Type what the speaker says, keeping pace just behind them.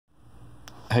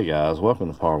Hey guys,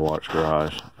 welcome to Power Watch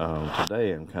Garage.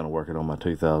 Today I'm kind of working on my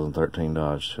 2013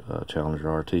 Dodge Challenger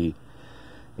RT,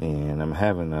 and I'm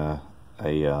having when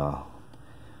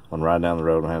riding down the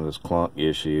road, I'm having this clunk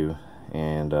issue,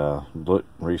 and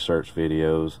research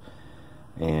videos,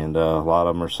 and a lot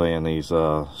of them are saying these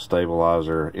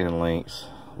stabilizer end links,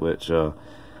 which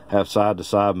have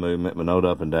side-to-side movement but no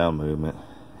up and down movement,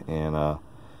 and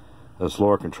this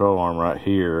lower control arm right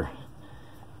here.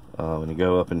 When you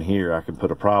go up in here, I can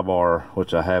put a pry bar,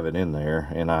 which I have it in there,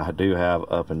 and I do have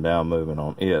up and down movement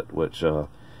on it, which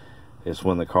is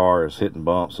when the car is hitting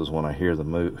bumps is when I hear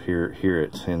the hear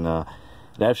it. And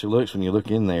it actually looks, when you look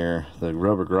in there, the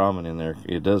rubber grommet in there,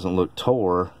 it doesn't look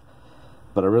tore,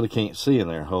 but I really can't see in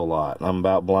there a whole lot. I'm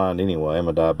about blind anyway. I'm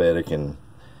a diabetic and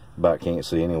about can't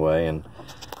see anyway. And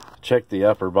check the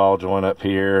upper ball joint up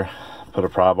here, put a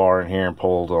pry bar in here and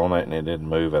pulled on it, and it didn't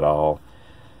move at all.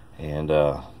 And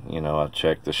you know, I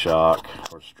checked the shock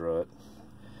or strut,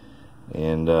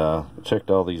 and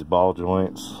checked all these ball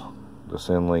joints,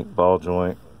 this end link ball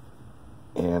joint,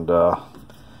 and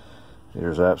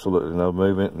there's absolutely no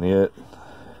movement in it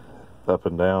up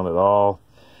and down at all.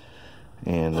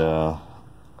 And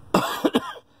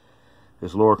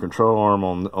this lower control arm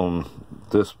on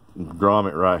this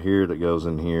grommet right here that goes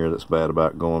in here, that's bad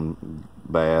about going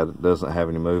bad. It doesn't have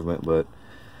any movement, but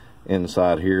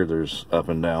inside here there's up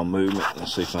and down movement.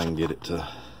 Let's see if I can get it to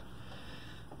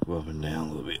go up and down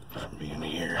a little bit from being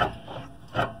here.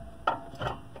 I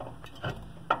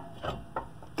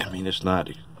mean, it's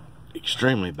not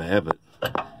extremely bad, but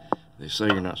they say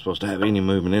you're not supposed to have any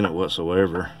movement in it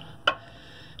whatsoever,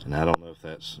 and I don't know if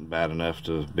that's bad enough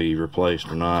to be replaced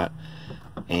or not.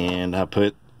 And I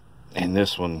put in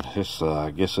this one, I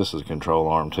guess this is a control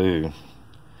arm too.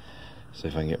 See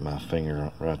if I can get my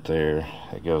finger right there.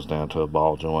 It goes down to a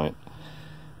ball joint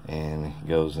and it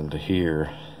goes into here.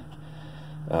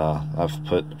 I've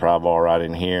put the pry bar right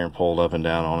in here and pulled up and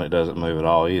down on it. It doesn't move at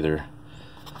all either.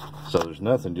 So there's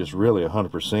nothing just really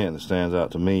 100% that stands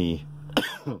out to me.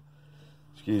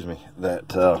 Excuse me. That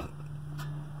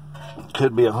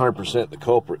could be 100% the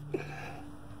culprit,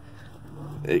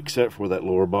 except for that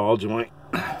lower ball joint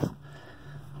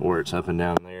where it's up and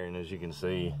down there. And as you can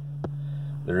see,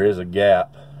 there is a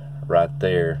gap right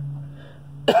there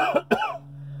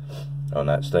on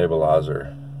that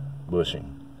stabilizer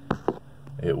bushing,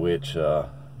 which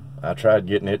I tried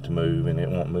getting it to move and it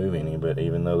won't move any, but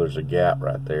even though there's a gap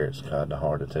right there, it's kind of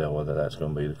hard to tell whether that's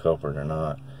going to be the culprit or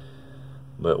not.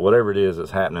 But whatever it is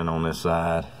that's happening on this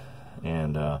side,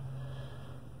 and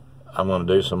I'm going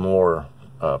to do some more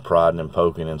prodding and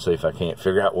poking and see if I can't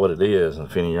figure out what it is. And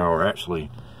if any of y'all are actually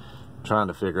trying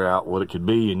to figure out what it could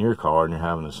be in your car and you're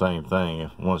having the same thing,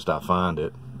 once I find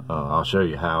it, I'll show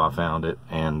you how I found it,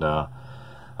 and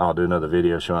I'll do another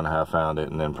video showing how I found it,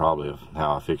 and then probably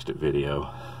how I fixed it video.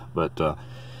 But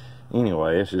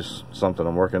anyway, it's just something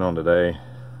I'm working on today.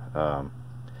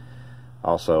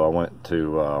 Also, I went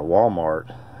to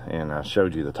Walmart and I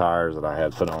showed you the tires that I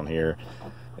had put on here.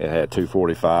 It had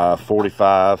 245,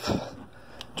 45,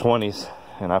 20s,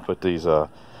 and I put these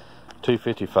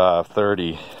 255,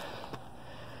 30,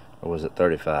 or was it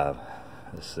 35?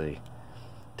 Let's see,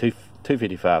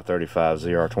 255, 35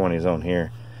 ZR20s on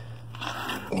here,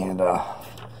 and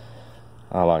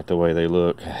I like the way they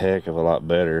look. A heck of a lot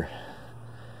better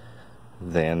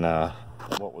than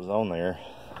what was on there,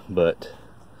 but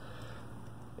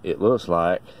it looks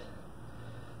like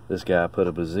this guy put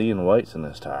a bazillion weights in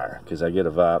this tire, because I get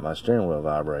a vibe, my steering wheel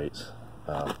vibrates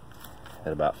at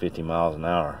about 50 miles an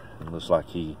hour. It looks like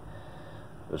he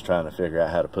was trying to figure out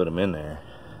how to put them in there,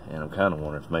 and I'm kind of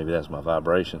wondering if maybe that's my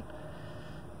vibration.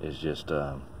 It's just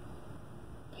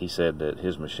he said that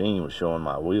his machine was showing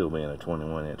my wheel being a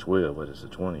 21-inch wheel, but it's a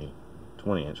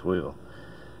 20-inch wheel.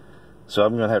 So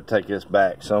I'm going to have to take this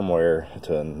back somewhere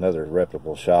to another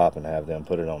reputable shop and have them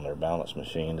put it on their balance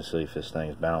machine to see if this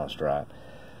thing's balanced right.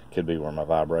 Could be where my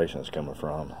vibration is coming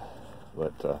from.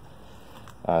 But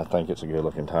I think it's a good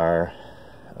looking tire.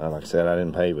 Like I said, I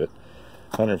didn't pay but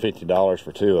 $150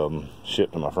 for two of them,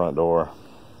 shipped to my front door.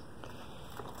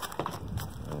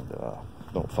 And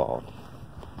don't fall.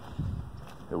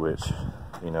 Which,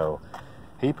 you know,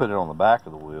 he put it on the back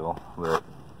of the wheel, but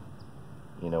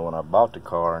you know, when I bought the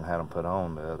car and had them put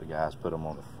on, the other guys put them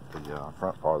on the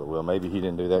front part of the wheel. Maybe he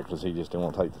didn't do that because he just didn't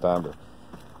want to take the time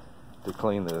to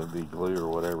clean the glue or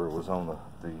whatever was on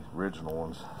the original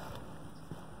ones.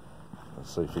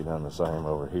 Let's see if he done the same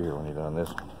over here when he done this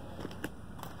one.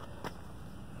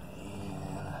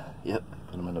 And, yep,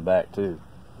 put them in the back too.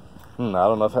 I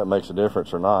don't know if that makes a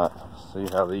difference or not. See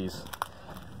how these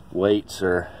weights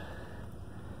are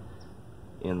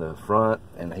in the front,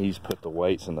 and he's put the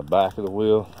weights in the back of the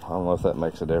wheel. I don't know if that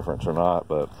makes a difference or not,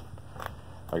 but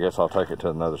I guess I'll take it to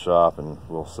another shop and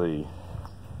we'll see.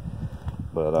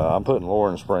 But I'm putting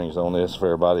lowering springs on this for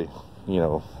everybody, you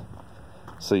know,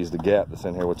 sees the gap that's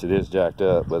in here, which it is jacked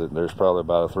up, but there's probably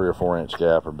about a 3 or 4 inch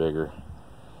gap or bigger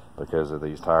because of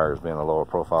these tires being a lower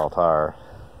profile tire.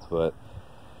 But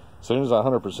as soon as I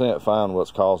 100% find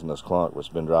what's causing this clunk, which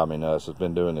has been driving me nuts, it's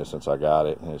been doing this since I got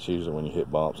it, and it's usually when you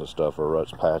hit bumps and stuff or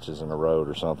ruts patches in the road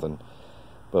or something.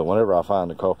 But whenever I find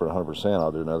the culprit 100%,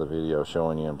 I'll do another video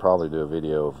showing you, and probably do a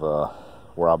video of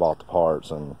where I bought the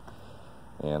parts and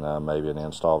maybe an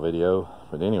install video.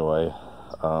 But anyway,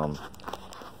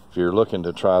 if you're looking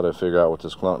to try to figure out what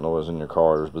this clunk noise in your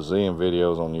car, there's bazillion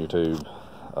videos on YouTube.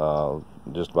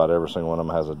 Just about every single one of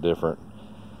them has a different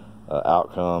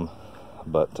outcome.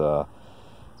 But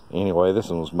anyway, this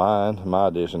one was my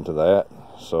addition to that.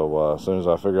 So as soon as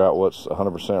I figure out what's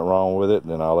 100% wrong with it,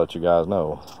 then I'll let you guys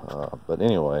know. But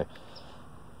anyway,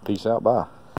 peace out, bye.